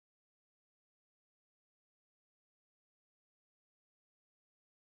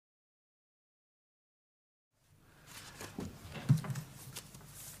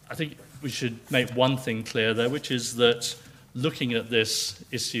I think we should make one thing clear there, which is that looking at this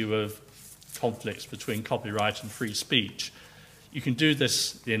issue of conflicts between copyright and free speech, you can do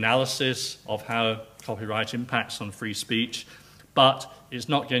the analysis of how copyright impacts on free speech, but it's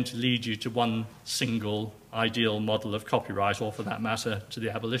not going to lead you to one single ideal model of copyright, or for that matter, to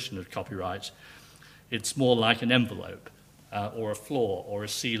the abolition of copyright. It's more like an envelope, or a floor, or a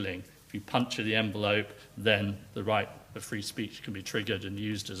ceiling. If you puncture the envelope, then the right of free speech can be triggered and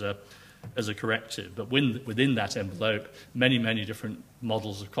used as a corrective. But within that envelope, many, many different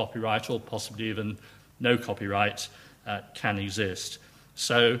models of copyright, or possibly even no copyright, can exist.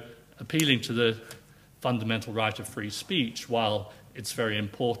 So appealing to the fundamental right of free speech, while it's very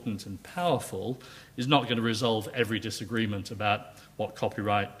important and powerful, is not going to resolve every disagreement about what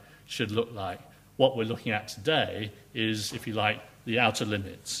copyright should look like. What we're looking at today is, if you like, the outer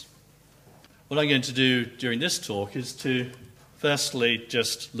limits. What I'm going to do during this talk is to firstly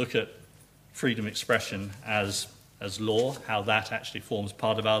just look at freedom of expression as law, how that actually forms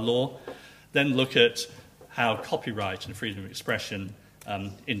part of our law, then look at how copyright and freedom of expression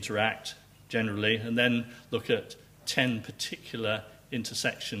interact generally, and then look at 10 particular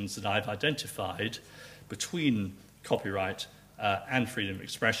intersections that I've identified between copyright and freedom of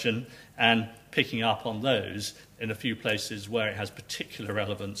expression, and picking up on those in a few places where it has particular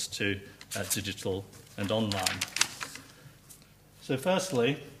relevance to digital and online. So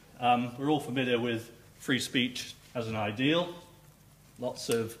firstly, we're all familiar with free speech as an ideal. Lots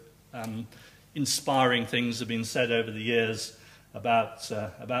of inspiring things have been said over the years about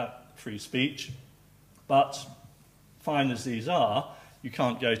free speech, but fine as these are, you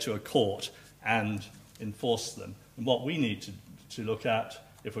can't go to a court and enforce them. And what we need to look at,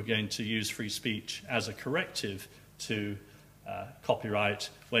 if we're going to use free speech as a corrective to copyright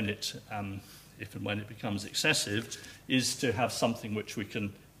if and when it becomes excessive, is to have something which we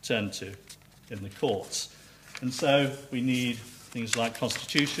can turn to in the courts. And so we need things like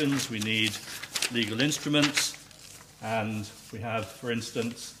constitutions, we need legal instruments, and we have, for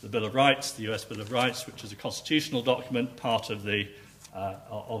instance, the Bill of Rights, the US Bill of Rights, which is a constitutional document, part of the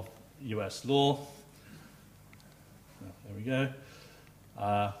of US law. There we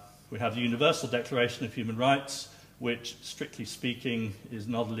go. We have the Universal Declaration of Human Rights, which, strictly speaking, is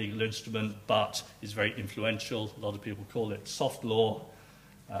not a legal instrument, but is very influential. A lot of people call it soft law.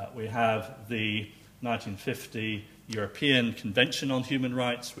 We have the 1950 European Convention on Human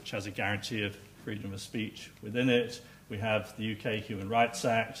Rights, which has a guarantee of freedom of speech within it. We have the UK Human Rights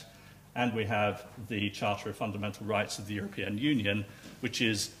Act, and we have the Charter of Fundamental Rights of the European Union, which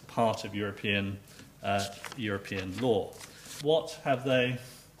is part of European law. What have they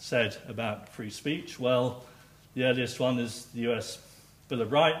said about free speech? Well, the earliest one is the US Bill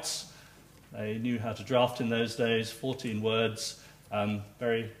of Rights. They knew how to draft in those days, 14 words,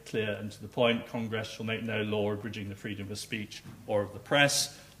 very clear and to the point. Congress shall make no law abridging the freedom of speech or of the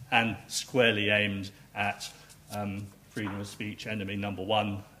press, and squarely aimed at freedom of speech, enemy number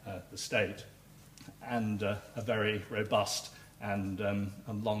one, the state, and a very robust and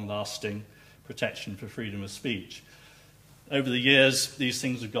long-lasting protection for freedom of speech. Over the years, these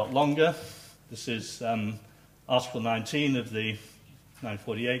things have got longer. This is Article 19 of the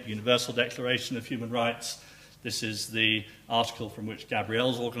 1948 Universal Declaration of Human Rights. This is the article from which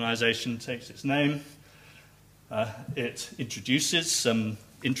Gabrielle's organization takes its name. It introduces some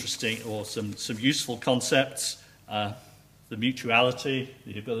interesting or some useful concepts, the mutuality,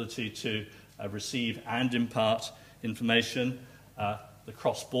 the ability to receive and impart information, the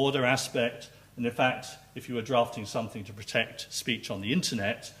cross-border aspect, and in fact, if you were drafting something to protect speech on the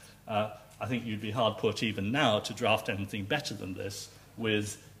internet, I think you'd be hard put even now to draft anything better than this,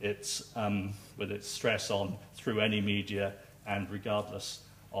 with its stress on through any media and regardless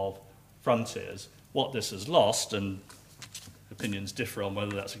of frontiers. What this has lost, and opinions differ on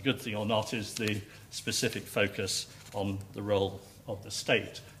whether that's a good thing or not, is the specific focus on the role of the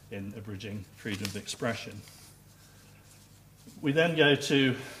state in abridging freedom of expression. We then go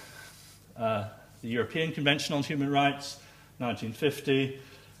to the European Convention on Human Rights, 1950.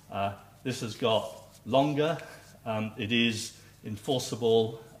 This has got longer. It is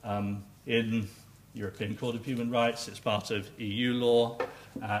enforceable in European Court of Human Rights. It's part of EU law,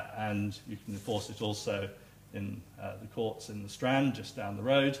 and you can enforce it also in the courts in the Strand, just down the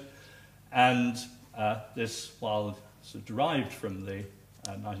road. And this, while sort of derived from the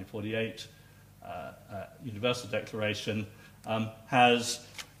 1948 Universal Declaration, has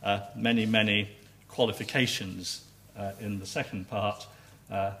many, many qualifications in the second part,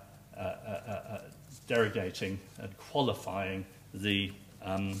 derogating and qualifying the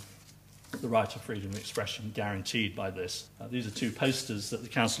the right of freedom of expression guaranteed by this. These are two posters that the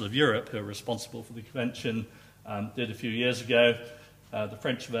Council of Europe, who are responsible for the convention, did a few years ago, the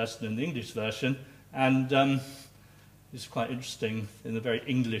French version and the English version, and it's quite interesting. In a very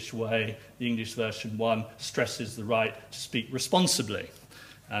English way, the English version one stresses the right to speak responsibly,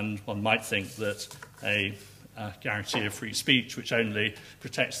 and one might think that a guarantee of free speech, which only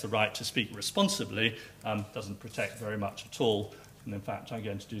protects the right to speak responsibly, doesn't protect very much at all. And in fact, I'm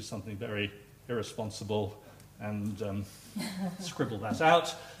going to do something very irresponsible and scribble that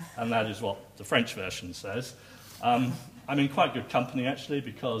out, and that is what the French version says. I'm in quite good company, actually,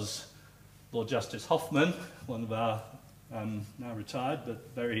 because Lord Justice Hoffman, one of our now retired but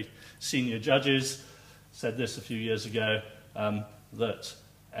very senior judges, said this a few years ago, that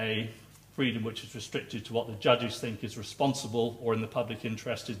a freedom which is restricted to what the judges think is responsible or in the public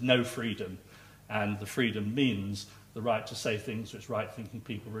interest is no freedom, and the freedom means the right to say things which right-thinking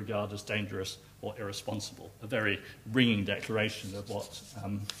people regard as dangerous or irresponsible. A very ringing declaration of what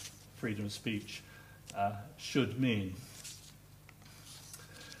freedom of speech should mean.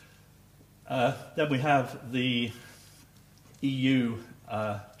 Then we have the EU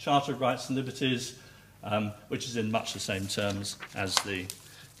Charter of Rights and Liberties, which is in much the same terms as the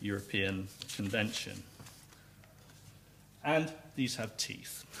European Convention. And these have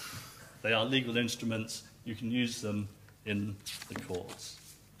teeth. They are legal instruments. You can use them in the courts.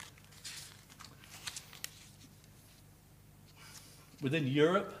 Within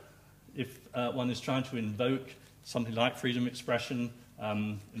Europe, if one is trying to invoke something like freedom of expression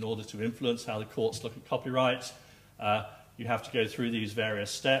in order to influence how the courts look at copyright, you have to go through these various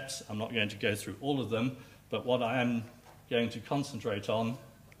steps. I'm not going to go through all of them, but what I am going to concentrate on,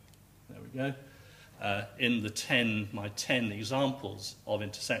 there we go, in the my 10 examples of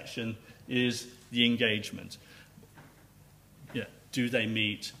intersection is the engagement. Yeah, do they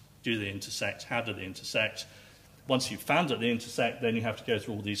meet? Do they intersect? How do they intersect? Once you've found that they intersect, then you have to go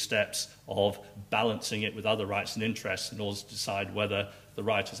through all these steps of balancing it with other rights and interests in order to decide whether the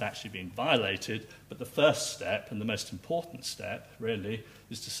right has actually been violated. But the first step, and the most important step, really,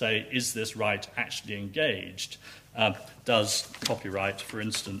 is to say, is this right actually engaged? Does copyright, for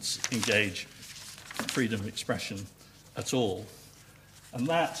instance, engage freedom of expression at all? And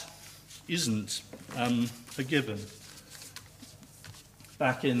that isn't a given.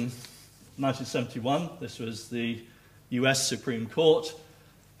 Back in 1971, this was the US Supreme Court,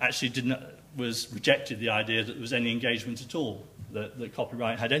 actually rejected the idea that there was any engagement at all, that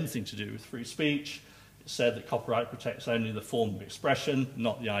copyright had anything to do with free speech. It said that copyright protects only the form of expression,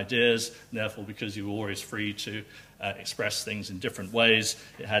 not the ideas, and therefore because you were always free to express things in different ways,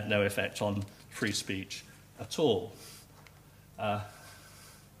 it had no effect on free speech at all.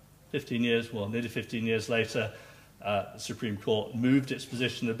 15 years, well, nearly 15 years later, the Supreme Court moved its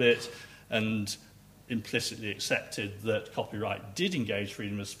position a bit and implicitly accepted that copyright did engage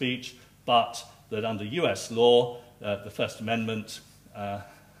freedom of speech, but that under US law, the First Amendment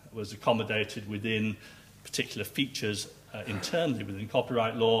was accommodated within particular features internally within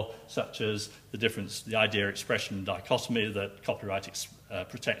copyright law, such as the difference, the idea-expression dichotomy, that copyright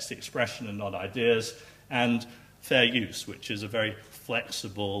protects the expression and not ideas, and fair use, which is a very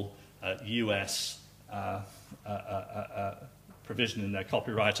flexible US provision in their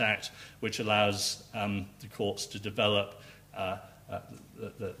Copyright Act, which allows the courts to develop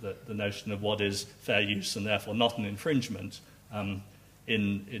the notion of what is fair use and therefore not an infringement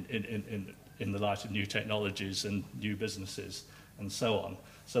in the light of new technologies and new businesses and so on.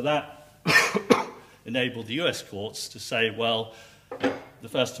 So that enabled the US courts to say, well, the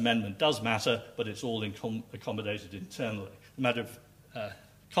First Amendment does matter, but it's all accommodated internally. A matter of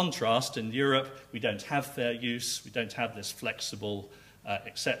contrast, in Europe, we don't have fair use, we don't have this flexible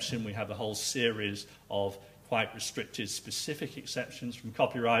exception. We have a whole series of quite restricted specific exceptions from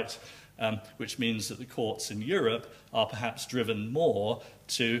copyright, which means that the courts in Europe are perhaps driven more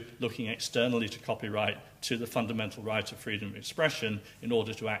to looking externally to copyright, to the fundamental right of freedom of expression, in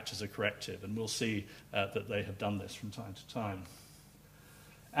order to act as a corrective. And we'll see that they have done this from time to time.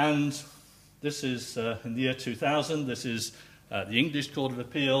 And this is, in the year 2000, this is the English Court of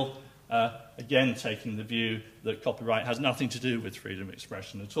Appeal, again taking the view that copyright has nothing to do with freedom of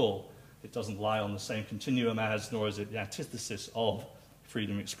expression at all. It doesn't lie on the same continuum as, nor is it the antithesis of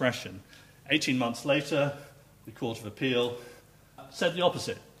freedom of expression. 18 months later, the Court of Appeal said the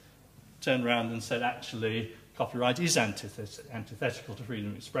opposite. Turned around and said, actually, copyright is antithetical to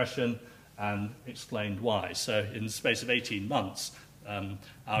freedom of expression, and explained why. So in the space of 18 months,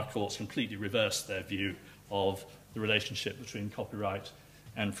 our courts completely reversed their view of the relationship between copyright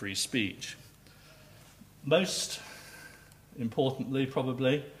and free speech. Most importantly,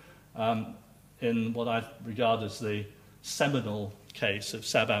 probably, in what I regard as the seminal case of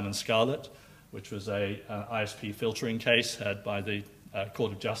Sabam and Scarlett, which was a ISP filtering case heard by the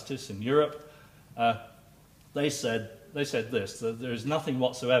Court of Justice in Europe. They said this, that there is nothing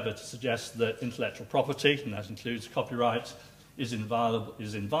whatsoever to suggest that intellectual property, and that includes copyright, is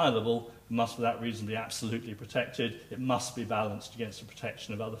inviolable, must for that reason be absolutely protected. It must be balanced against the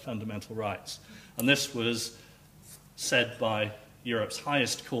protection of other fundamental rights. And this was said by Europe's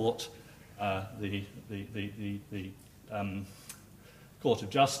highest court, the Court of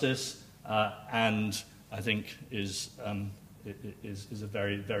Justice, and I think is a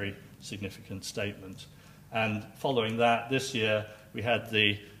very, very significant statement. And following that, this year, we had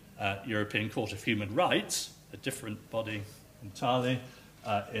the European Court of Human Rights, a different body entirely,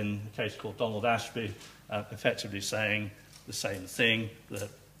 in a case called Donald Ashby, effectively saying the same thing, that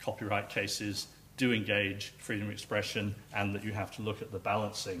copyright cases do engage freedom of expression and that you have to look at the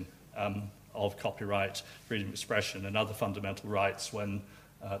balancing of copyright, freedom of expression and other fundamental rights when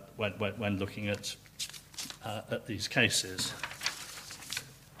looking at these cases.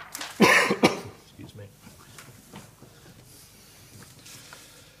 Excuse me.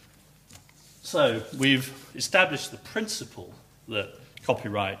 So we've established the principle that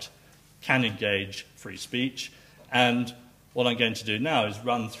copyright can engage free speech, and what I'm going to do now is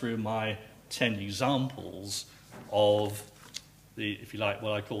run through my 10 examples of the, if you like,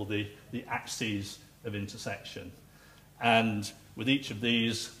 what I call the axes of intersection. And with each of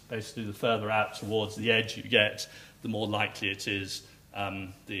these, basically the further out towards the edge you get, the more likely it is,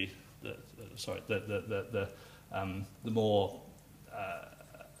 the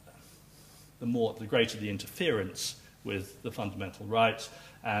greater the interference with the fundamental rights,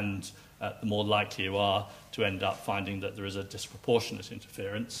 and the more likely you are to end up finding that there is a disproportionate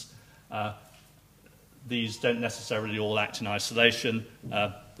interference. These don't necessarily all act in isolation.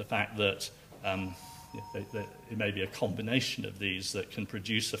 The fact that it may be a combination of these that can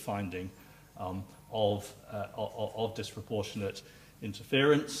produce a finding of disproportionate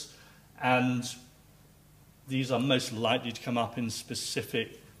interference, and these are most likely to come up in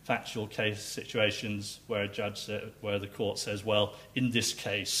specific factual case situations where where the court says, well, in this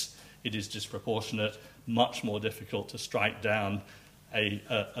case it is disproportionate. Much more difficult to strike down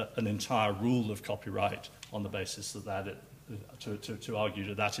an entire rule of copyright on the basis that to argue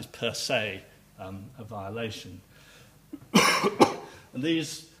that that is per se a violation. And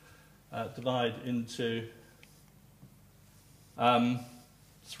these divide into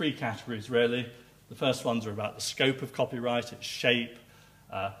three categories, really. The first ones are about the scope of copyright, its shape.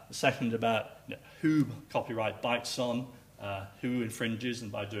 The second about who copyright bites on, who infringes and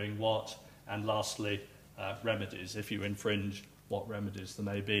by doing what. And lastly, remedies. If you infringe, what remedies there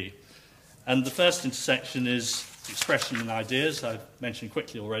may be. And the first intersection is expression and ideas. I've mentioned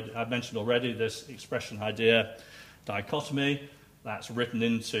already this expression-idea dichotomy. That's written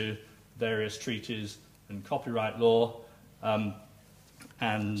into various treaties and copyright law.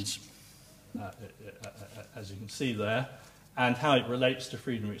 As you can see there, and how it relates to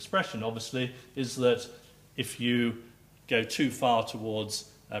freedom of expression, obviously, is that if you go too far towards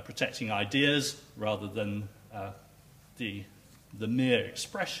protecting ideas rather than the mere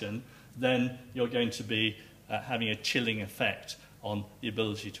expression, then you're going to be having a chilling effect on the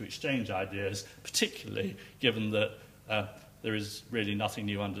ability to exchange ideas, particularly given that there is really nothing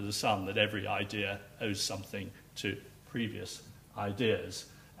new under the sun, that every idea owes something to previous ideas.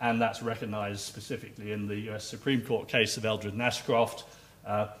 And that's recognized specifically in the US Supreme Court case of Eldred and Ashcroft,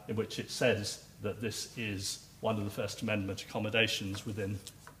 in which it says that this is one of the First Amendment accommodations within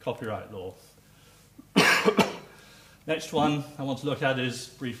copyright law. Next one I want to look at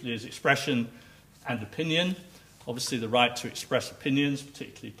briefly is expression and opinion. Obviously the right to express opinions,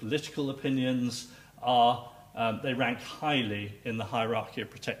 particularly political opinions, they rank highly in the hierarchy of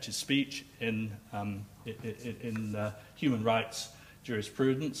protected speech in human rights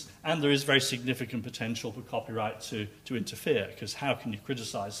jurisprudence, and there is very significant potential for copyright to interfere, because how can you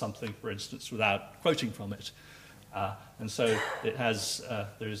criticize something, for instance, without quoting from it? And so it has,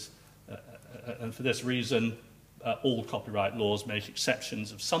 and for this reason, all copyright laws make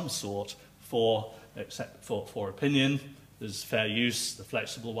exceptions of some sort for opinion. There's fair use, the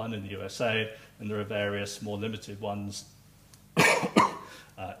flexible one in the USA, and there are various more limited ones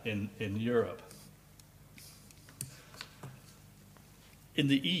in Europe. In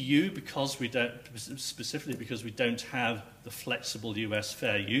the EU, specifically because we don't have the flexible US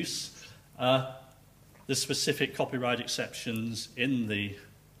fair use, the specific copyright exceptions in the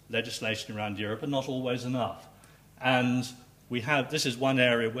legislation around Europe are not always enough. And this is one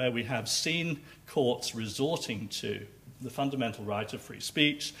area where we have seen courts resorting to the fundamental right of free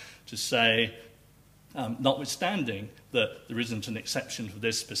speech to say, notwithstanding that there isn't an exception for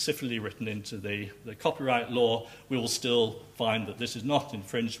this specifically written into the copyright law, we will still find that this is not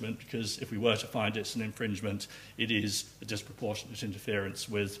infringement, because if we were to find it's an infringement, it is a disproportionate interference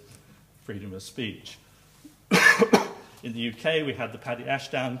with freedom of speech. In the UK, we had the Paddy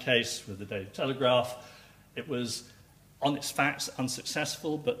Ashdown case with the Daily Telegraph. It was, on its facts,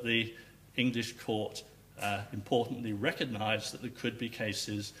 unsuccessful, but the English court importantly recognised that there could be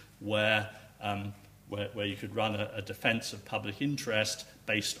cases where you could run a defence of public interest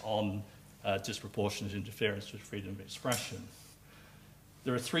based on disproportionate interference with freedom of expression.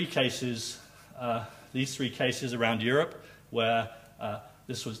 There are three cases, these three cases around Europe where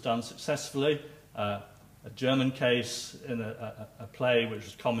this was done successfully. A German case in a play which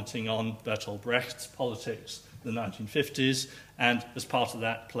was commenting on Bertolt Brecht's politics in the 1950s, and as part of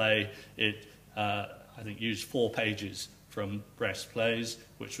that play, it, I think, used 4 pages from Brecht's plays,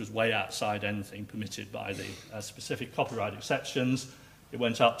 which was way outside anything permitted by the specific copyright exceptions. It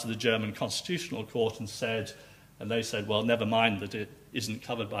went up to the German Constitutional Court and said, and they said, well, never mind that it isn't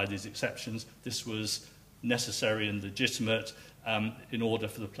covered by these exceptions. This was necessary and legitimate in order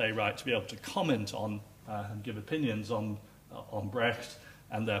for the playwright to be able to comment on and give opinions on Brecht,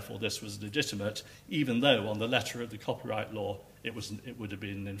 and therefore this was legitimate, even though on the letter of the copyright law it would have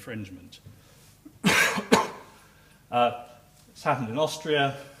been an infringement. It's happened in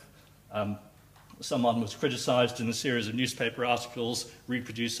Austria. Someone was criticised in a series of newspaper articles,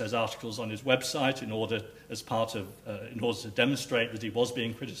 reproduced those articles on his website in order to demonstrate that he was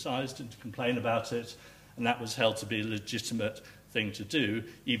being criticised and to complain about it, and that was held to be a legitimate thing to do,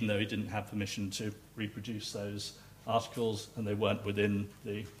 even though he didn't have permission to reproduce those articles, and they weren't within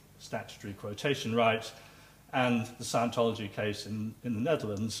the statutory quotation right. And the Scientology case in the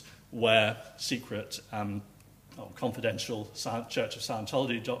Netherlands, where secret confidential Church of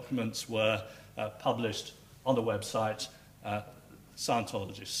Scientology documents were published on a website.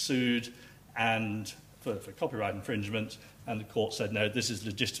 Scientologists sued and for copyright infringement, and the court said, no, this is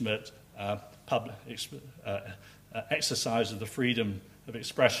legitimate public exercise of the freedom of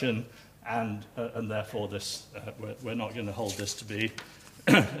expression, and therefore this, we're not going to hold this to be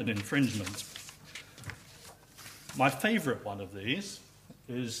an infringement. My favourite one of these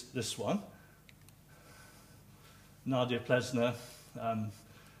is this one. Nadia Plesner,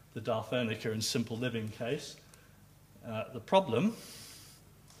 the Darphonica and Simple Living case. The problem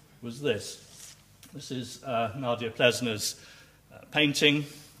was this. This is Nadia Plesner's painting,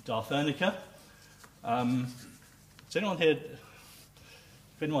 Darphonica. Does anyone here,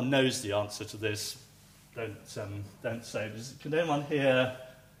 if anyone knows the answer to this, don't say. Can anyone here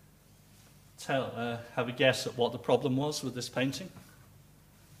have a guess at what the problem was with this painting?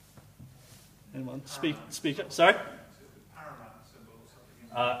 Anyone? Speak up. Sorry?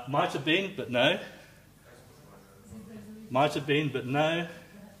 Might have been, but no. Might have been, but no.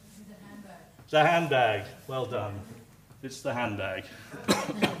 The handbag. Well done. It's the handbag.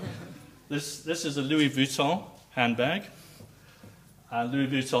 This is a Louis Vuitton handbag. Louis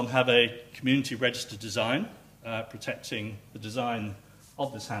Vuitton have a community registered design protecting the design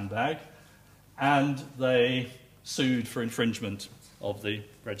of this handbag, and they sued for infringement of the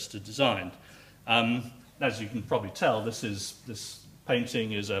registered design. As you can probably tell, this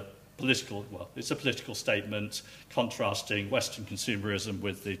painting is a political statement contrasting Western consumerism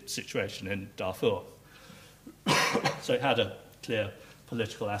with the situation in Darfur. So it had a clear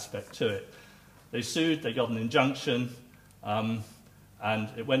political aspect to it. They sued, they got an injunction, and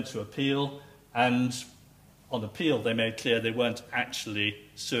it went to appeal, and on appeal they made clear they weren't actually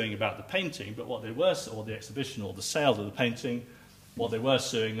suing about the painting, but what they were, or the exhibition or the sale of the painting, what they were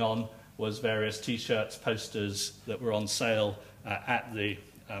suing on was various T-shirts, posters that were on sale at the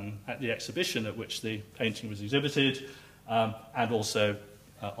exhibition at which the painting was exhibited, and also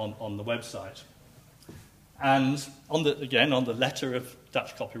on the website. And on the letter of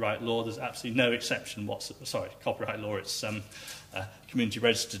Dutch copyright law, there's absolutely no exception whatsoever. Sorry, copyright law, it's community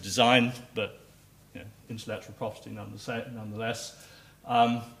registered design, but intellectual property nonetheless.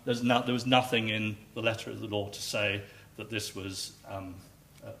 There was nothing in the letter of the law to say that this was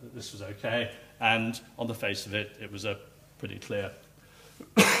okay, and on the face of it, it was a pretty clear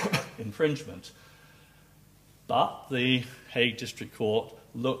infringement. But the Hague District Court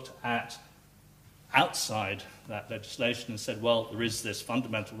looked at outside that legislation and said, well, there is this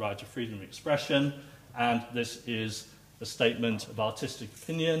fundamental right to freedom of expression, and this is a statement of artistic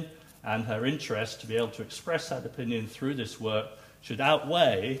opinion, and her interest to be able to express that opinion through this work should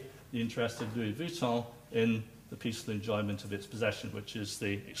outweigh the interest of Louis Vuitton in the peaceful enjoyment of its possession, which is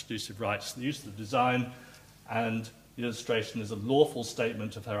the exclusive rights to the use of the design, and the illustration is a lawful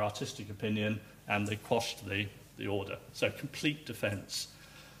statement of her artistic opinion, and they quashed the order. So complete defence.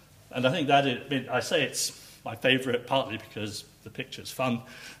 And I think that I say it's my favourite partly because the picture's fun,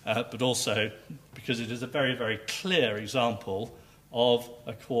 but also because it is a very, very clear example of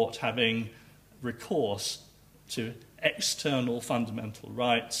a court having recourse to external fundamental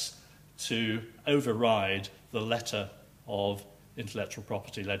rights to override the letter of intellectual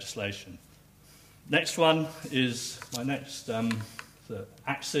property legislation. Next one is, my next the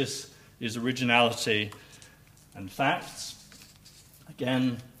axis is originality and facts.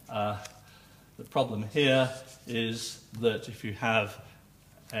 Again, the problem here is that if you have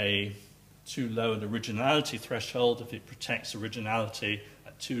a too low an originality threshold, if it protects originality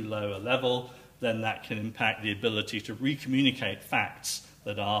at too low a level, then that can impact the ability to recommunicate facts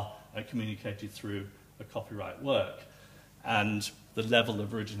that are communicated through a copyright work. And the level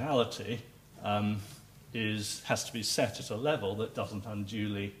of originality has to be set at a level that doesn't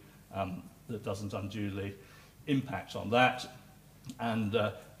unduly impact on that. And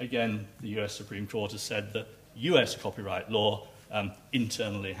again, the US Supreme Court has said that US copyright law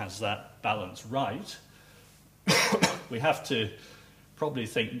internally has that balance right. We have to probably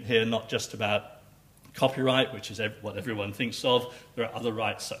think here not just about copyright, which is what everyone thinks of. There are other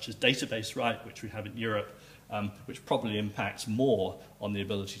rights such as database right, which we have in Europe, which probably impacts more on the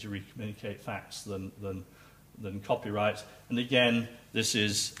ability to recommunicate facts than copyright. And again, this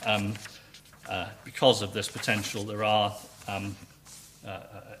is because of this potential, there are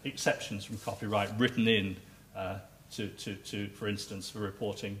exceptions from copyright written in for instance, for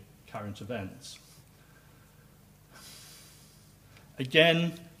reporting current events.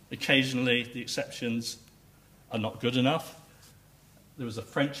 Again, occasionally the exceptions are not good enough. There was a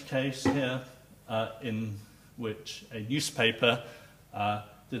French case here in which a newspaper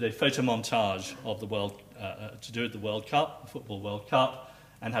did a photomontage of the to do with the World Cup, the Football World Cup,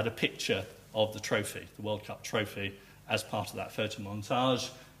 and had a picture of the trophy, the World Cup trophy, as part of that photomontage.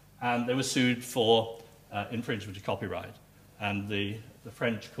 And they were sued for infringement of copyright. And the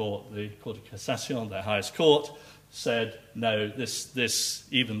French court, the Court of Cassation, their highest court, said, no, this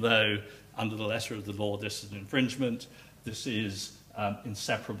even though under the letter of the law this is an infringement, this is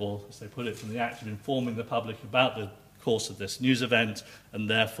inseparable, as they put it, from the act of informing the public about the course of this news event, and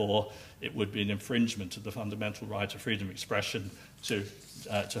therefore it would be an infringement of the fundamental right of freedom of expression to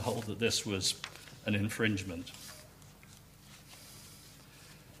hold that this was an infringement.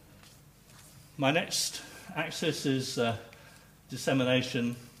 My next axis is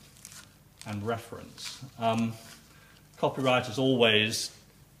dissemination and reference. Copyright has always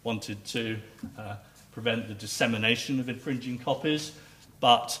wanted to prevent the dissemination of infringing copies,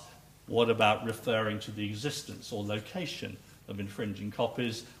 but what about referring to the existence or location of infringing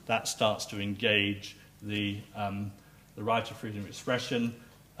copies? That starts to engage the right of freedom of expression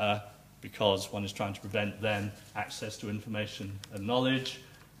because one is trying to prevent then access to information and knowledge.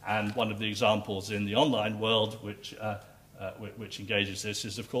 And one of the examples in the online world which engages this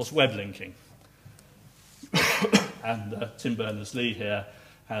is, of course, web linking. And Tim Berners-Lee here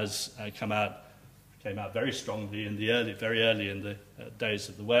has came out very strongly in the very early in the days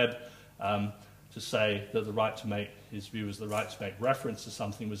of the web to say that the right to make, his view was the right to make reference to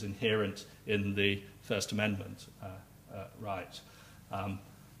something was inherent in the First Amendment right.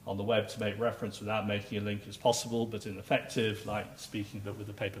 On the web, to make reference without making a link is possible, but ineffective, like speaking but with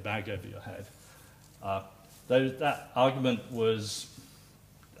a paper bag over your head. Though that argument was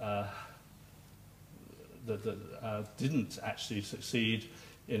didn't actually succeed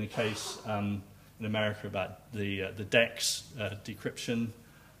in a case in America about the DEX decryption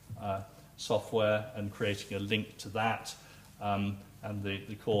software and creating a link to that, and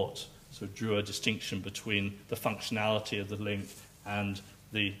the court sort of drew a distinction between the functionality of the link and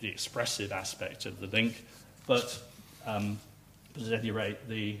the expressive aspect of the link, but at any rate,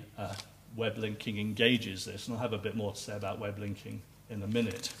 the web linking engages this, and I'll have a bit more to say about web linking in a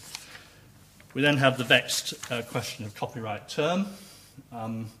minute. We then have the vexed question of copyright term.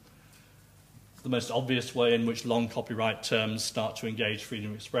 The most obvious way in which long copyright terms start to engage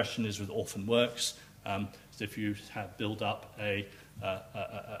freedom of expression is with orphan works. So if you build up a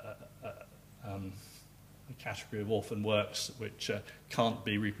category of orphan works which can't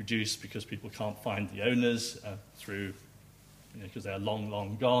be reproduced because people can't find the owners through, because they're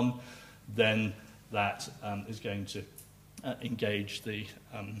long gone, then that is going to engage the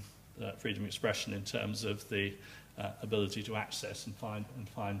freedom of expression in terms of the ability to access and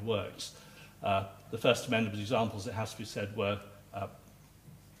find works. The First Amendment examples, it has to be said, were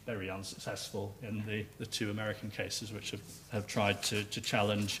very unsuccessful in the two American cases which have tried to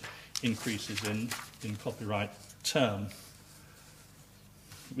challenge increases in copyright term.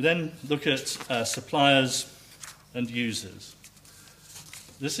 We then look at suppliers and users.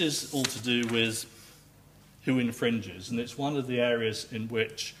 This is all to do with who infringes, and it's one of the areas in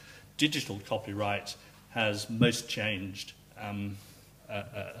which digital copyright has most changed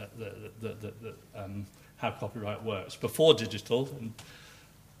how copyright works. Before digital, and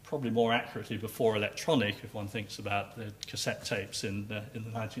probably more accurately before electronic, if one thinks about the cassette tapes in the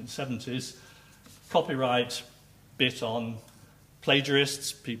 1970s, copyright bit on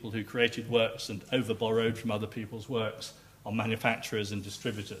plagiarists, people who created works and over-borrowed from other people's works, on manufacturers and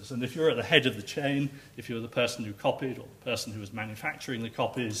distributors. And if you're at the head of the chain, if you were the person who copied or the person who was manufacturing the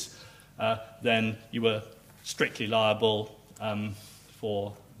copies, then you were strictly liable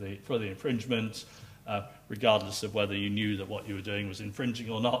for the infringement, regardless of whether you knew that what you were doing was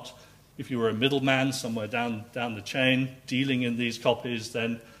infringing or not. If you were a middleman somewhere down the chain dealing in these copies,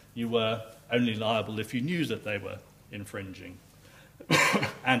 then you were only liable if you knew that they were infringing.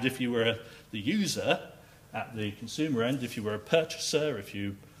 And if you were the user at the consumer end, if you were a purchaser, if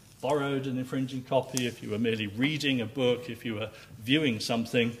you borrowed an infringing copy, if you were merely reading a book, if you were viewing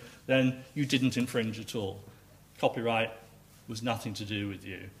something, then you didn't infringe at all. Copyright was nothing to do with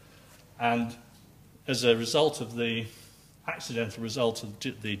you. And as a result of the accidental result of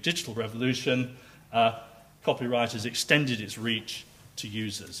the digital revolution, copyright has extended its reach to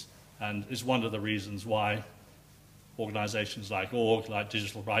users, and is one of the reasons why organizations like ORG, like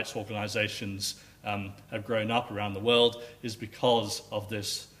digital rights organizations, have grown up around the world, is because of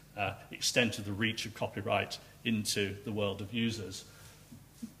this extent of the reach of copyright into the world of users.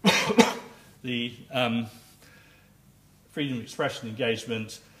 The freedom of expression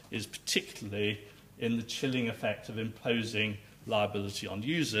engagement is particularly in the chilling effect of imposing liability on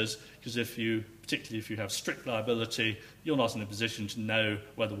users, because particularly if you have strict liability, you're not in a position to know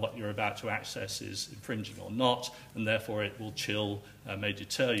whether what you're about to access is infringing or not, and therefore it will chill, may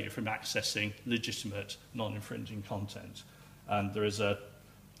deter you from accessing legitimate, non-infringing content. And there is a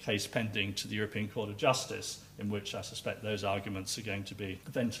case pending to the European Court of Justice in which I suspect those arguments are going to be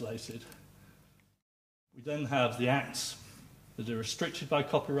ventilated. We then have the acts that are restricted by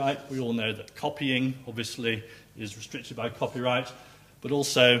copyright. We all know that copying, obviously, is restricted by copyright, but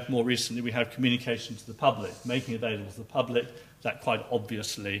also, more recently, we have communication to the public, making available to the public. That quite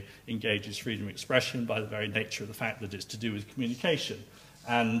obviously engages freedom of expression by the very nature of the fact that it's to do with communication.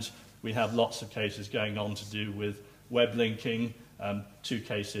 And we have lots of cases going on to do with web linking, two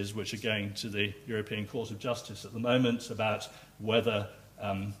cases which are going to the European Court of Justice at the moment about whether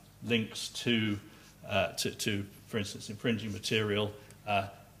links to, for instance, infringing material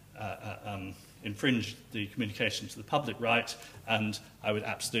infringe the communication to the public right, and I would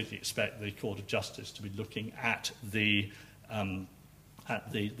absolutely expect the Court of Justice to be looking at the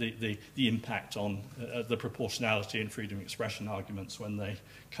impact on the proportionality and freedom of expression arguments when they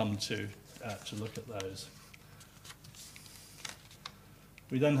come to look at those.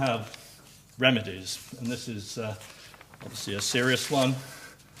 We then have remedies, and this is obviously a serious one.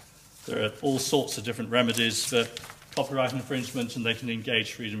 There are all sorts of different remedies for copyright infringement, and they can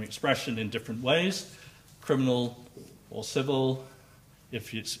engage freedom of expression in different ways, criminal or civil.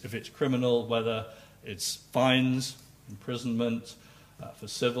 If it's criminal, whether it's fines, imprisonment, for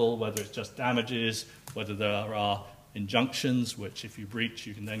civil, whether it's just damages, whether there are injunctions, which if you breach,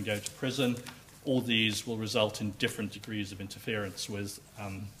 you can then go to prison. All these will result in different degrees of interference with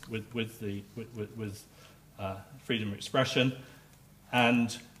freedom of expression,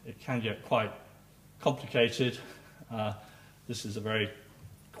 and it can get quite complicated. This is a very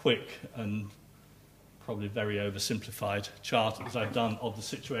quick and probably very oversimplified chart, as I've done, of the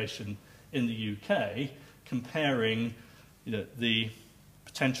situation in the UK, comparing the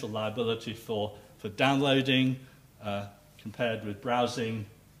potential liability for downloading compared with browsing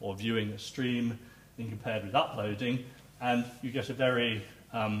or viewing a stream, and compared with uploading, and you get a very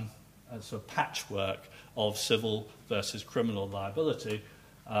sort of patchwork of civil versus criminal liability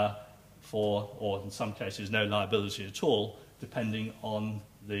or in some cases no liability at all, depending on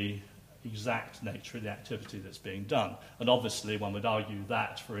the exact nature of the activity that's being done. And obviously one would argue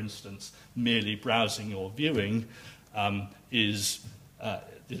that, for instance, merely browsing or viewing that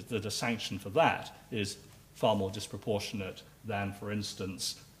a sanction for that is far more disproportionate than, for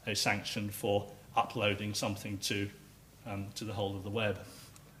instance, a sanction for uploading something to the whole of the web.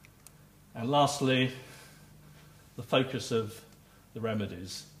 And lastly, the focus of the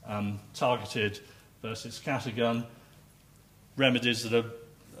remedies. Targeted versus scattergun. Remedies that are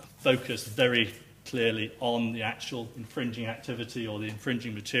focused very clearly on the actual infringing activity or the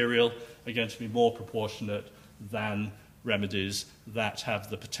infringing material are going to be more proportionate than remedies that have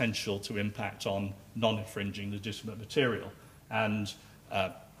the potential to impact on non-infringing legitimate material. And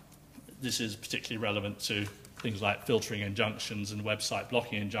this is particularly relevant to things like filtering injunctions and website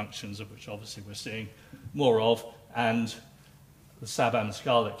blocking injunctions, of which obviously we're seeing more of. And the Saban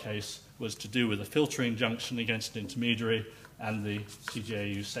Scarlett case was to do with a filtering injunction against an intermediary, and the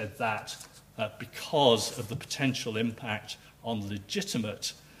CJAU said that because of the potential impact on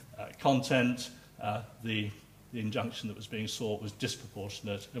legitimate content, the injunction that was being sought was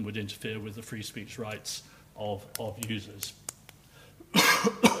disproportionate and would interfere with the free speech rights of users.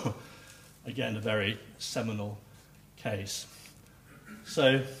 Again, a very seminal case.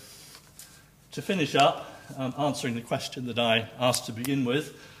 So, to finish up, answering the question that I asked to begin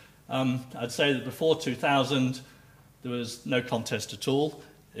with, I'd say that before 2000, there was no contest at all.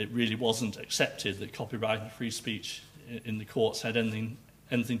 It really wasn't accepted that copyright and free speech in the courts had anything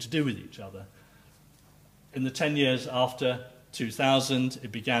to do with each other. In the 10 years after 2000,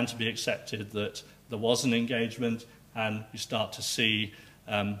 it began to be accepted that there was an engagement, and you start to see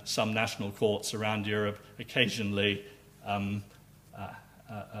some national courts around Europe occasionally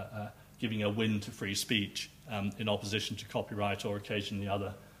giving a win to free speech in opposition to copyright or occasionally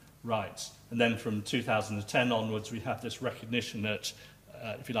other rights. And then from 2010 onwards, we have this recognition at,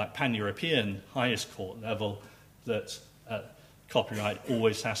 if you like, pan-European highest court level that copyright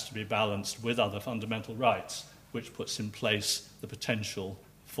always has to be balanced with other fundamental rights, which puts in place the potential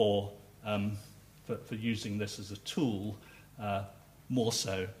for using this as a tool more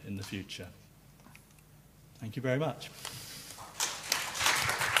so in the future. Thank you very much.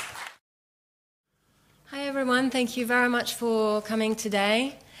 Hi everyone, thank you very much for coming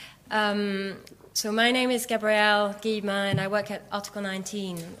today. So my name is Gabrielle Guillemin and I work at Article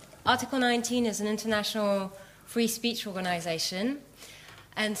 19. Article 19 is an international free speech organization.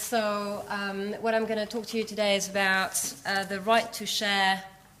 And so what I'm going to talk to you today is about the right to share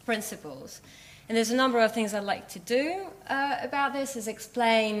principles. And there's a number of things I'd like to do about this, is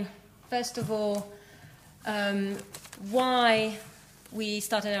explain, first of all, why we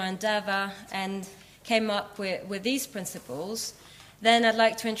started our endeavor and came up with these principles. Then I'd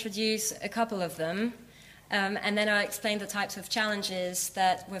like to introduce a couple of them, and then I'll explain the types of challenges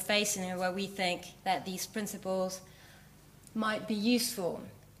that we're facing and where we think that these principles might be useful.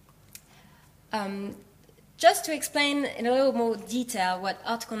 Just to explain in a little more detail what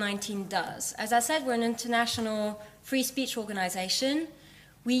Article 19 does. As I said, we're an international free speech organization.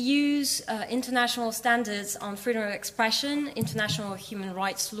 We use international standards on freedom of expression, international human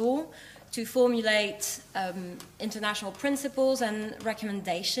rights law, to formulate international principles and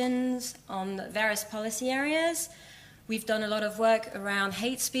recommendations on various policy areas. We've done a lot of work around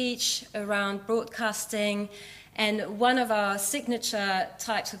hate speech, around broadcasting, and one of our signature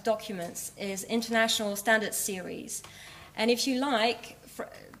types of documents is International Standards Series. And if you like,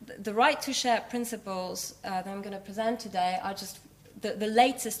 the right to share principles that I'm going to present today are just the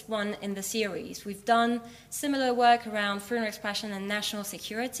latest one in the series. We've done similar work around freedom of expression and national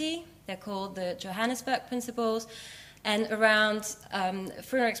security. They're called the Johannesburg Principles. And around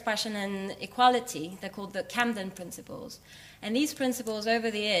freedom of expression and equality, they're called the Camden Principles. And these principles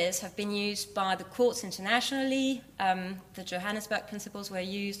over the years have been used by the courts internationally. The Johannesburg Principles were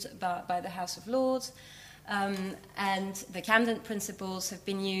used by the House of Lords. And the Camden Principles have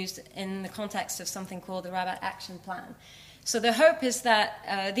been used in the context of something called the Rabat Action Plan. So the hope is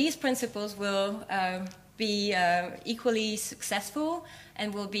that these principles will be equally successful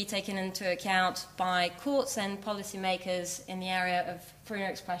and will be taken into account by courts and policymakers in the area of freedom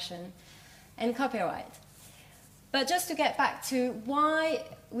of expression and copyright. But just to get back to why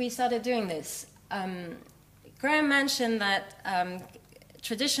we started doing this, Graham mentioned that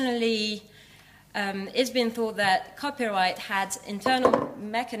traditionally it's been thought that copyright had internal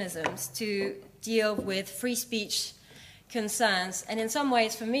mechanisms to deal with free speech concerns. And in some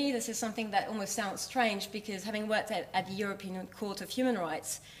ways, for me, this is something that almost sounds strange because having worked at the European Court of Human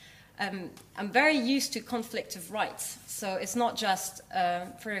Rights, I'm very used to conflict of rights. So it's not just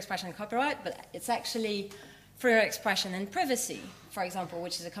freedom of expression and copyright, but it's actually freedom of expression and privacy, for example,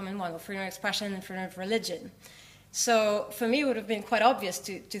 which is a common one, or freedom of expression and freedom of religion. So for me, it would have been quite obvious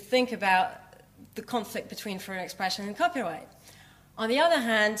to think about the conflict between freedom of expression and copyright. On the other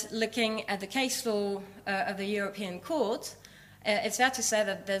hand, looking at the case law of the European Court, it's fair to say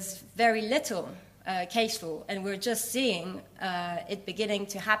that there's very little case law, and we're just seeing it beginning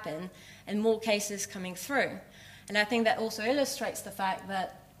to happen and more cases coming through. And I think that also illustrates the fact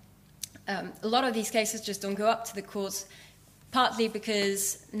that a lot of these cases just don't go up to the courts, partly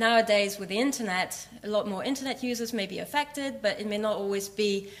because nowadays with the internet, a lot more internet users may be affected, but it may not always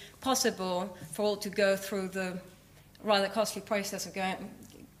be possible for all to go through rather costly process of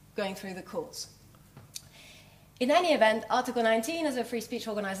going through the courts. In any event, Article 19, as a free speech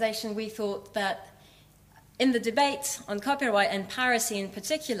organization, we thought that in the debate on copyright and piracy in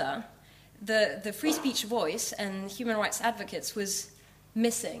particular, the free speech voice and human rights advocates was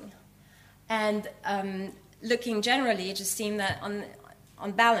missing. And looking generally, it just seemed that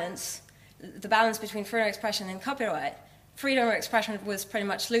on balance, the balance between freedom of expression and copyright, freedom of expression was pretty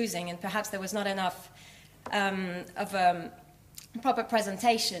much losing, and perhaps there was not enough of a proper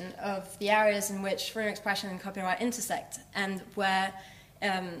presentation of the areas in which freedom of expression and copyright intersect, and where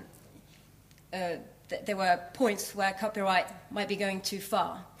there were points where copyright might be going too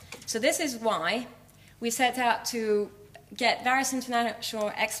far. So this is why we set out to get various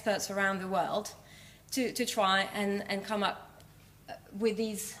international experts around the world to try and come up with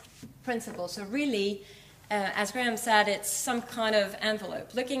these principles. So really, as Graham said, it's some kind of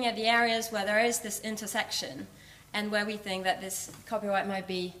envelope, looking at the areas where there is this intersection and where we think that this copyright might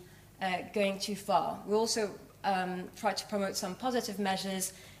be going too far. We also try to promote some positive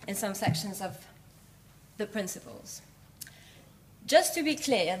measures in some sections of the principles. Just to be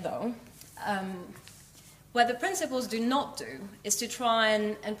clear, though, what the principles do not do is to try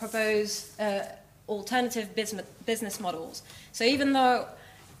and propose alternative business models. So even though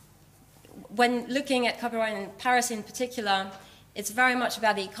when looking at copyright and piracy in particular, it's very much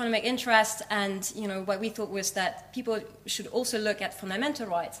about the economic interest, and what we thought was that people should also look at fundamental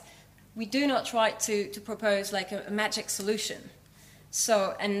rights. We do not try to propose like a magic solution.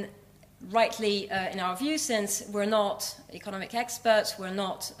 So, and rightly in our view, since we're not economic experts, we're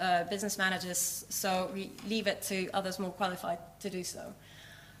not business managers, so we leave it to others more qualified to do so.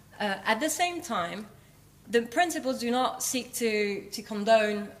 At the same time, the principles do not seek to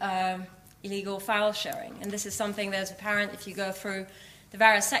condone illegal file sharing, and this is something that's apparent if you go through the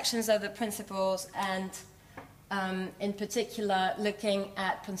various sections of the principles, and in particular looking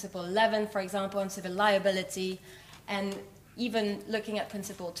at Principle 11, for example, on civil liability, and even looking at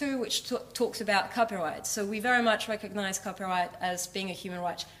Principle 2, which talks about copyright. So we very much recognize copyright as being a human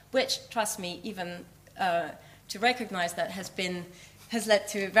right, which, trust me, even to recognize that has led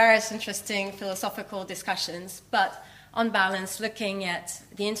to various interesting philosophical discussions. But on balance, looking at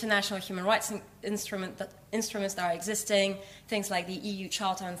the international human rights instruments that are existing, things like the EU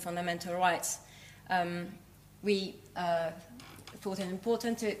Charter on Fundamental Rights, we thought it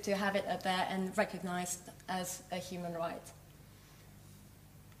important to have it up there and recognized as a human right.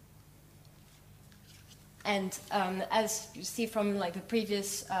 And as you see from like the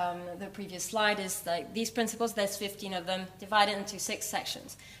previous slide, is like these principles. There's 15 of them, divided into 6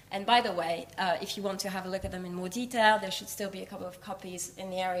 sections. And by the way, if you want to have a look at them in more detail, there should still be a couple of copies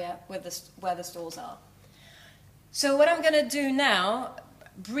in the area where the stalls are. So what I'm going to do now,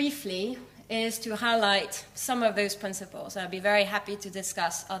 briefly, is to highlight some of those principles. I'll be very happy to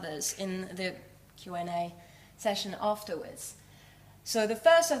discuss others in the Q&A session afterwards. So the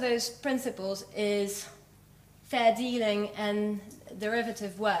first of those principles is fair dealing and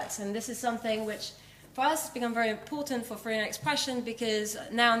derivative works. And this is something which, for us, has become very important for freedom of expression, because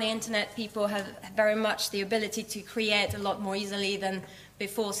now on the internet, people have very much the ability to create a lot more easily than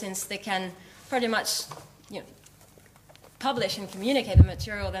before, since they can pretty much publish and communicate the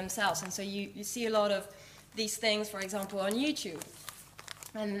material themselves. And so you see a lot of these things, for example, on YouTube,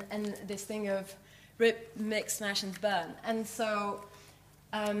 and this thing of rip, mix, smash, and burn. And so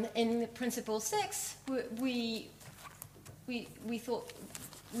in Principle 6, we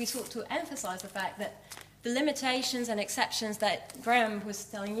sought to emphasize the fact that the limitations and exceptions that Graham was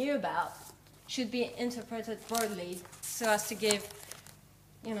telling you about should be interpreted broadly so as to give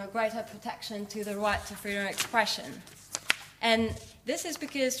greater protection to the right to freedom of expression. And this is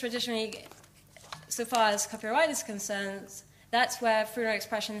because traditionally, so far as copyright is concerned, that's where freedom of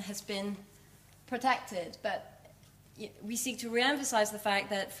expression has been protected. But we seek to re-emphasize the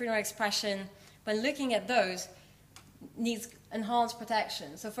fact that freedom of expression, when looking at those, needs enhanced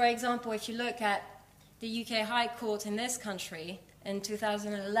protection. So for example, if you look at the UK High Court in this country in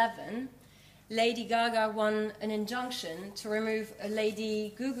 2011, Lady Gaga won an injunction to remove a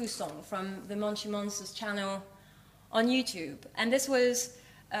Lady Gugu song from the Munchie Monsters channel on YouTube. And this was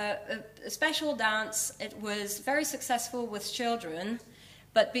a special dance. It was very successful with children,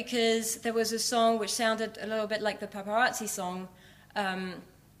 but because there was a song which sounded a little bit like the Paparazzi song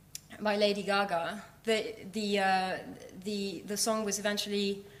by Lady Gaga, the song was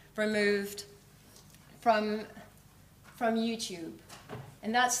eventually removed from YouTube.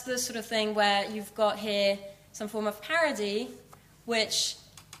 And that's the sort of thing where you've got here some form of parody which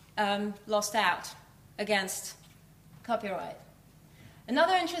lost out against copyright.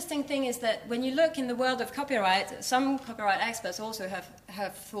 Another interesting thing is that when you look in the world of copyright, some copyright experts also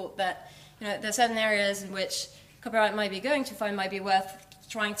have thought that there are certain areas in which copyright might be going too far, it might be worth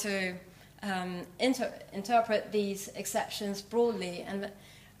trying to interpret these exceptions broadly. And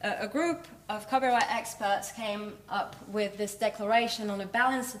a group of copyright experts came up with this declaration on a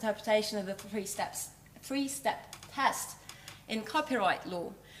balanced interpretation of the three-step test in copyright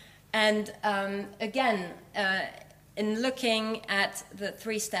law. And again, in looking at the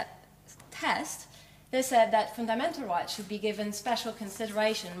three-step test, they said that fundamental rights should be given special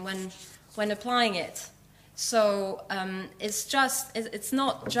consideration when applying it. So it's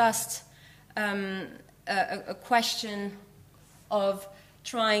not just a question of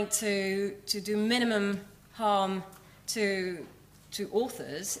trying to do minimum harm to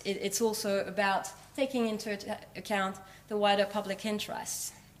authors. It's also about taking into account the wider public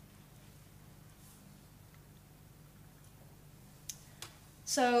interests.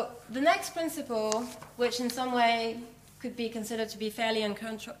 So the next principle, which in some way could be considered to be fairly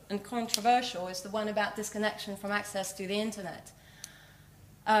uncontroversial, is the one about disconnection from access to the internet.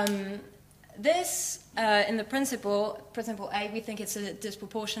 This, in the principle A, we think it's a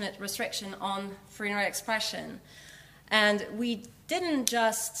disproportionate restriction on freedom of expression. And we didn't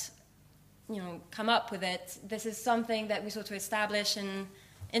just come up with it. This is something that we sought to establish in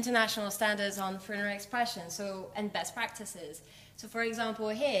international standards on freedom of expression, and best practices. So, for example,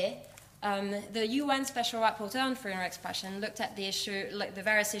 here, the UN Special Rapporteur on freedom of expression looked at the issue, like the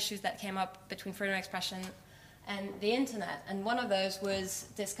various issues that came up between freedom of expression and the internet, and one of those was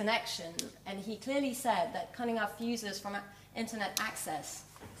disconnection. And he clearly said that cutting off users from internet access,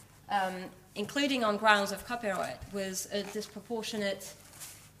 including on grounds of copyright, was a disproportionate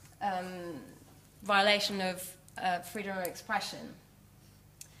violation of freedom of expression.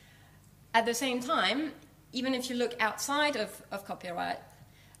 At the same time, even if you look outside of copyright,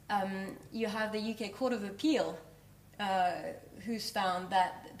 you have the UK Court of Appeal, who's found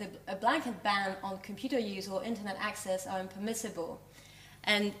that a blanket ban on computer use or internet access are impermissible.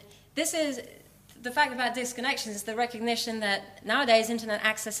 And this is the fact about disconnections is the recognition that nowadays internet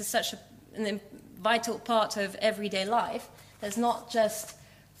access is such a vital part of everyday life. There's not just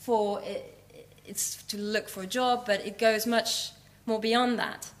it's to look for a job, but it goes much more beyond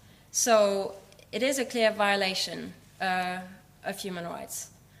that. So it is a clear violation of human rights.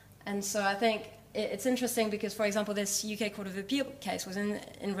 And so I think it's interesting because, for example, this UK Court of Appeal case was in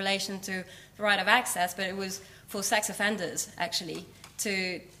relation to the right of access, but it was for sex offenders, actually,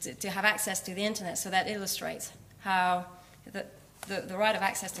 to have access to the internet. So that illustrates how the right of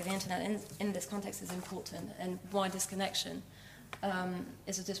access to the internet in this context is important, and why disconnection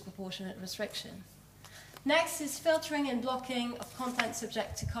is a disproportionate restriction. Next is filtering and blocking of content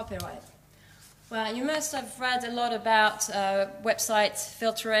subject to copyright. Well, you must have read a lot about website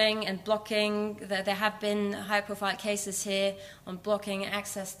filtering and blocking. There have been high-profile cases here on blocking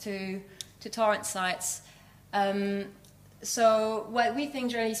access to torrent sites. So what we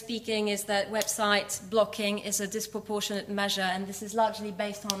think, generally speaking, is that website blocking is a disproportionate measure, and this is largely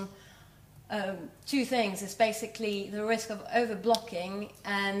based on two things. It's basically the risk of over-blocking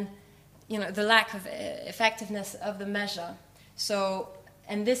and the lack of effectiveness of the measure. So,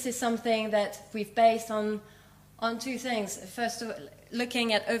 and this is something that we've based on two things. First of all,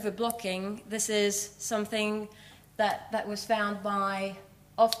 looking at over-blocking, this is something that was found by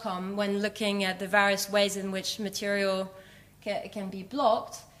Ofcom when looking at the various ways in which material can be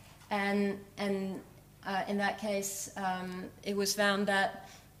blocked. And in that case, it was found that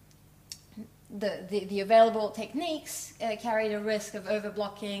the available techniques carried a risk of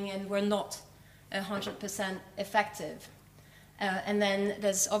over-blocking and were not 100% effective. And then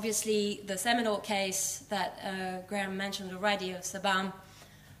there's obviously the seminal case that Graham mentioned already of Sabam,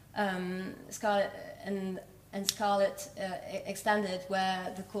 Scarlett and Scarlett Extended,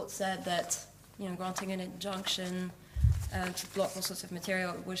 where the court said that granting an injunction to block all sorts of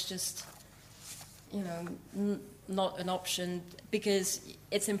material was just not an option, because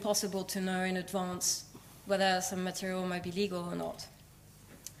it's impossible to know in advance whether some material might be legal or not.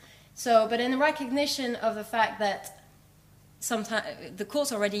 So, but in recognition of the fact that sometimes the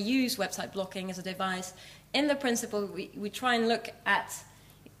courts already use website blocking as a device, in the principle we try and look at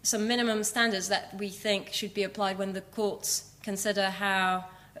some minimum standards that we think should be applied when the courts consider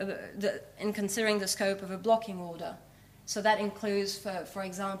in considering the scope of a blocking order. So that includes, for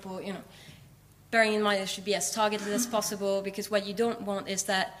example, bearing in mind it should be as targeted as possible, because what you don't want is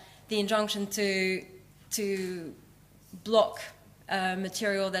that the injunction to block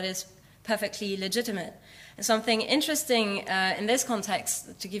material that is perfectly legitimate. And something interesting in this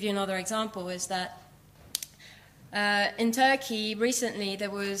context, to give you another example, is that In Turkey, recently, there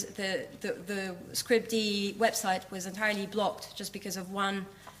was the Scribd website was entirely blocked just because of one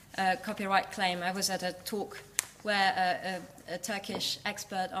copyright claim. I was at a talk where a Turkish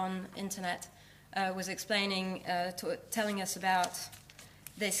expert on internet was explaining, telling us about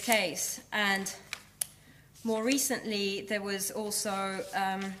this case. And more recently, there was also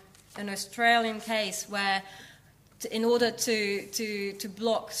an Australian case where, in order to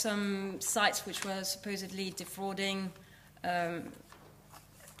block some sites which were supposedly defrauding,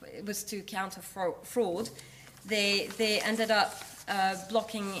 it was to counter fraud, they ended up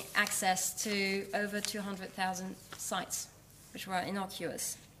blocking access to over 200,000 sites, which were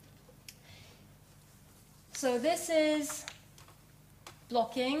innocuous. So this is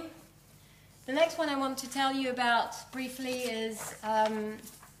blocking. The next one I want to tell you about briefly is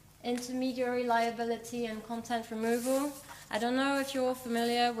intermediary liability and content removal. I don't know if you're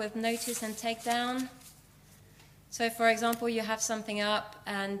familiar with notice and takedown. So, for example, you have something up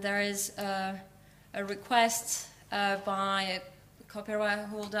and there is a request by a copyright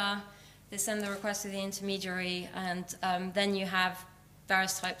holder. They send the request to the intermediary, and then you have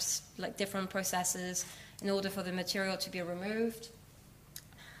various types, like different processes, in order for the material to be removed.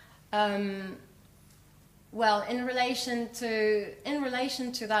 Well, in relation to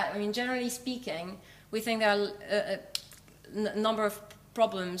that, I mean, generally speaking, we think there are a number of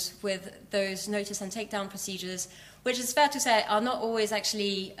problems with those notice and takedown procedures, which is fair to say are not always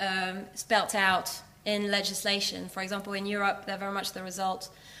actually spelt out in legislation. For example, in Europe, they're very much the result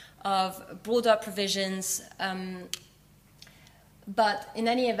of broader provisions. But in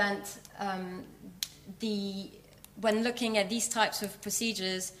any event, when looking at these types of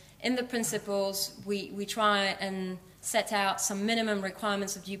procedures, in the principles, we try and set out some minimum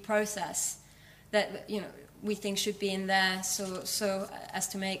requirements of due process that we think should be in there, so as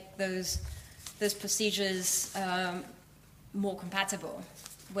to make those procedures more compatible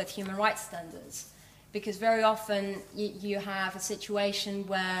with human rights standards. Because very often you have a situation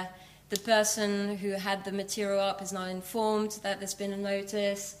where the person who had the material up is not informed that there's been a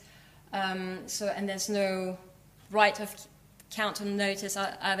notice, and there's no right of counter notice,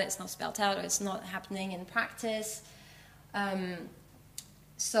 either it's not spelled out or it's not happening in practice.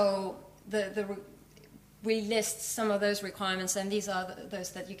 So we list some of those requirements, and these are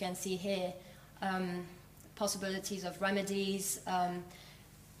those that you can see here. Possibilities of remedies,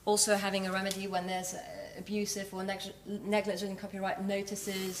 also having a remedy when there's abusive or negligent copyright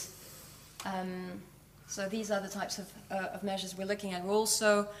notices. So these are the types of measures we're looking at. We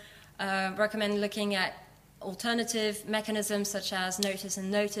also recommend looking at alternative mechanisms such as notice and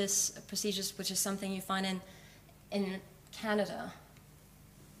notice procedures, which is something you find in Canada.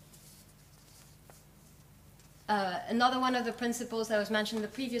 Another one of the principles that was mentioned in the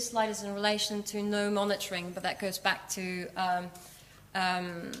previous slide is in relation to no monitoring, but that goes back to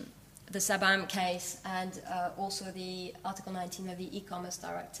the Sabam case and also the Article 19 of the e-commerce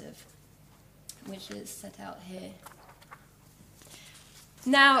directive, which is set out here.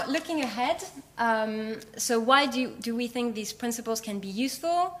 Now, looking ahead, so why do we think these principles can be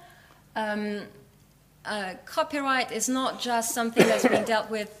useful? Copyright is not just something that's being dealt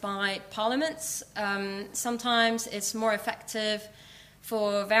with by parliaments. Sometimes it's more effective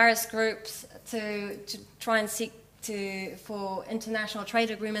for various groups to try and seek for international trade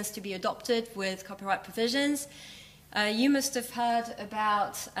agreements to be adopted with copyright provisions. You must have heard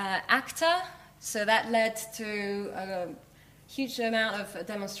about ACTA, so that led to a huge amount of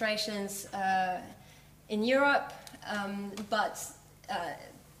demonstrations in Europe, but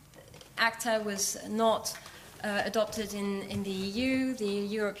ACTA was not adopted in the EU. The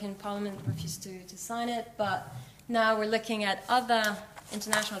European Parliament refused to sign it, but now we're looking at other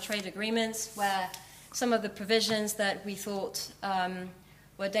international trade agreements where some of the provisions that we thought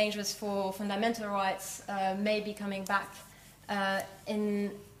were dangerous for fundamental rights may be coming back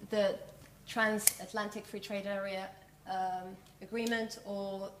in the Transatlantic Free Trade Area Agreement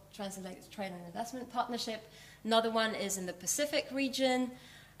or Transatlantic Trade and Investment Partnership. Another one is in the Pacific region.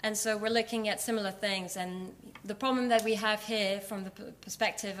 And so we're looking at similar things. And the problem that we have here from the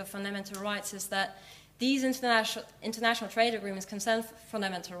perspective of fundamental rights is that these international trade agreements concern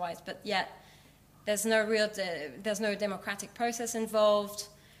fundamental rights, but yet there's no democratic process involved.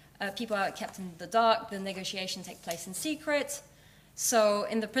 People are kept in the dark. The negotiations take place in secret. So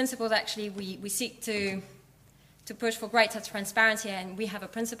in the principles, actually, we seek to push for greater transparency, and we have a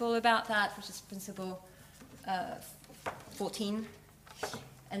principle about that, which is principle 14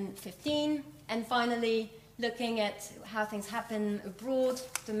 and 15. And finally, looking at how things happen abroad,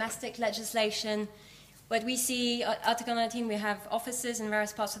 domestic legislation, But we see Article 19, we have offices in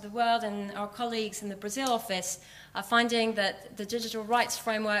various parts of the world, and our colleagues in the Brazil office are finding that the digital rights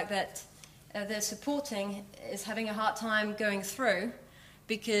framework that they're supporting is having a hard time going through,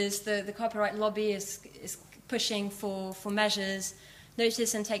 because the copyright lobby is pushing for measures,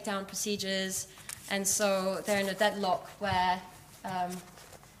 notice and takedown procedures, and so they're in a deadlock where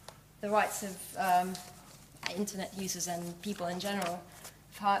the rights of internet users and people in general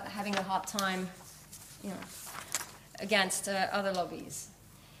having a hard time, against other lobbies.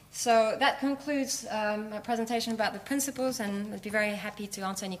 So that concludes my presentation about the principles, and I'd be very happy to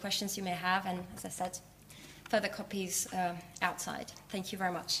answer any questions you may have, and as I said, further copies outside. Thank you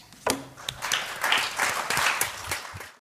very much.